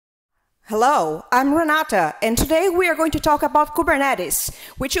Hello, I'm Renata, and today we are going to talk about Kubernetes,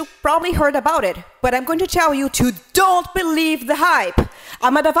 which you probably heard about it, but I'm going to tell you to don't believe the hype.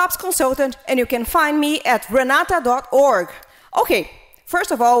 I'm a DevOps consultant, and you can find me at renata.org. Okay,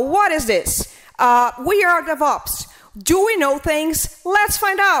 first of all, what is this? We are DevOps. Do we know things? Let's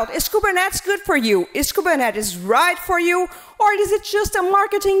find out. Is Kubernetes good for you? Is Kubernetes right for you? Or is it just a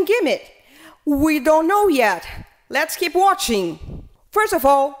marketing gimmick? We don't know yet. Let's keep watching. First of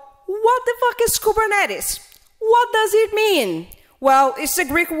all, what the fuck is Kubernetes? What does it mean? Well, it's a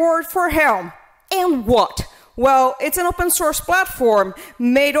Greek word for Helm. And what? Well, it's an open source platform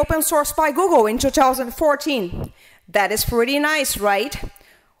made open source by Google in 2014. That is pretty nice, right?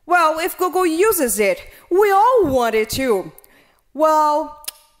 Well, if Google uses it, we all want it too. Well,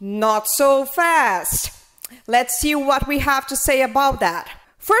 not so fast. Let's see what we have to say about that.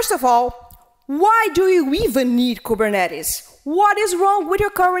 First of all, why do you even need Kubernetes? What is wrong with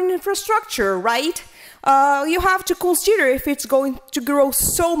your current infrastructure, right? You have to consider if it's going to grow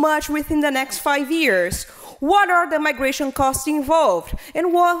so much within the next 5 years. What are the migration costs involved?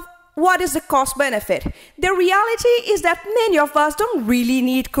 And what is the cost benefit? The reality is that many of us don't really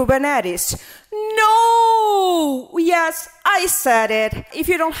need Kubernetes. No! Yes, I said it. If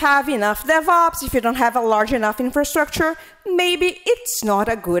you don't have enough DevOps, if you don't have a large enough infrastructure, maybe it's not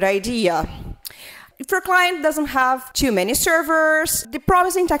a good idea. If your client doesn't have too many servers, the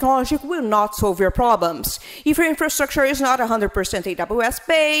promising technology will not solve your problems. If your infrastructure is not 100%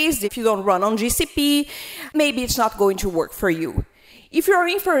 AWS-based, if you don't run on GCP, maybe it's not going to work for you. If your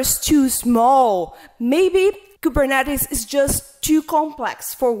infra is too small, maybe Kubernetes is just too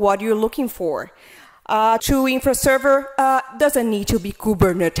complex for what you're looking for. True infra server doesn't need to be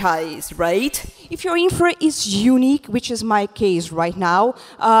Kubernetized, right? If your infra is unique, which is my case right now,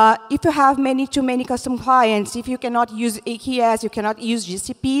 if you have too many custom clients, if you cannot use AKS, you cannot use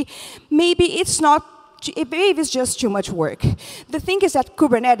GCP, maybe it's just too much work. The thing is that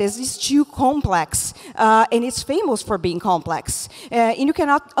Kubernetes is too complex, and it's famous for being complex. And you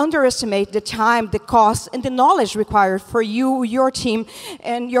cannot underestimate the time, the cost, and the knowledge required for you, your team,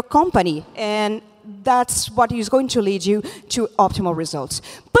 and your company. And that's what is going to lead you to optimal results.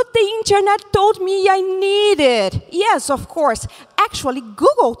 But the internet told me I need it. Yes, of course. Actually,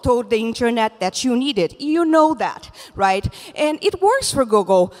 Google told the internet that you need it. You know that, right? And it works for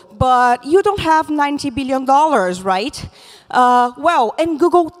Google, but you don't have $90 billion, right? And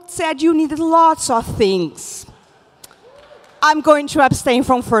Google said you needed lots of things. I'm going to abstain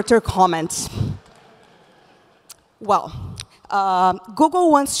from further comments. Google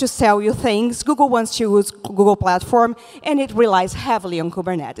wants to sell you things. Google wants to use Google platform, and it relies heavily on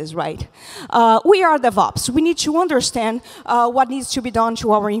Kubernetes, right? We are DevOps. We need to understand what needs to be done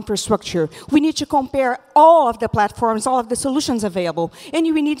to our infrastructure. We need to compare all of the platforms, all of the solutions available, and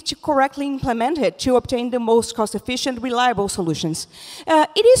we need to correctly implement it to obtain the most cost-efficient, reliable solutions.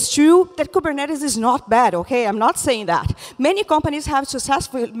 It is true that Kubernetes is not bad, okay? I'm not saying that. Many companies have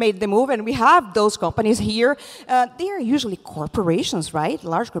successfully made the move, and we have those companies here. They are usually corporations, right?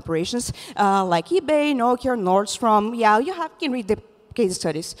 Large corporations like eBay, Nokia, Nordstrom. Yeah, you can read the case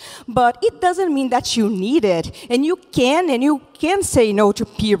studies. But it doesn't mean that you need it. And you can say no to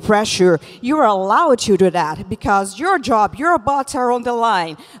peer pressure. You're allowed to do that because your job, your bots are on the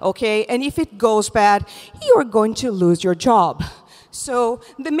line, okay? And if it goes bad, you're going to lose your job. So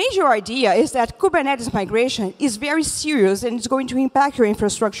the major idea is that Kubernetes migration is very serious and it's going to impact your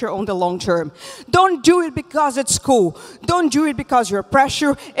infrastructure on the long term. Don't do it because it's cool. Don't do it because you're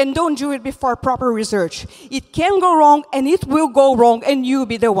pressured, and don't do it before proper research. It can go wrong, and it will go wrong, and you'll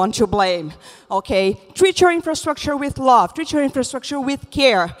be the one to blame. Okay? Treat your infrastructure with love. Treat your infrastructure with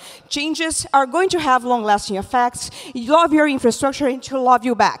care. Changes are going to have long-lasting effects. You love your infrastructure, and it will love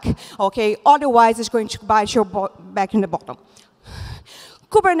you back. Okay? Otherwise, it's going to bite you back in the bottom.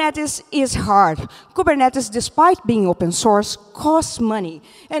 Kubernetes is hard. Kubernetes, despite being open source, costs money.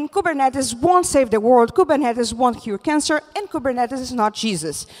 And Kubernetes won't save the world. Kubernetes won't cure cancer. And Kubernetes is not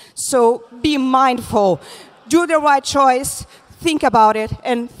Jesus. So be mindful. Do the right choice. Think about it.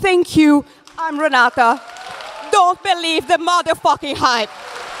 And thank you. I'm Renata. Don't believe the motherfucking hype.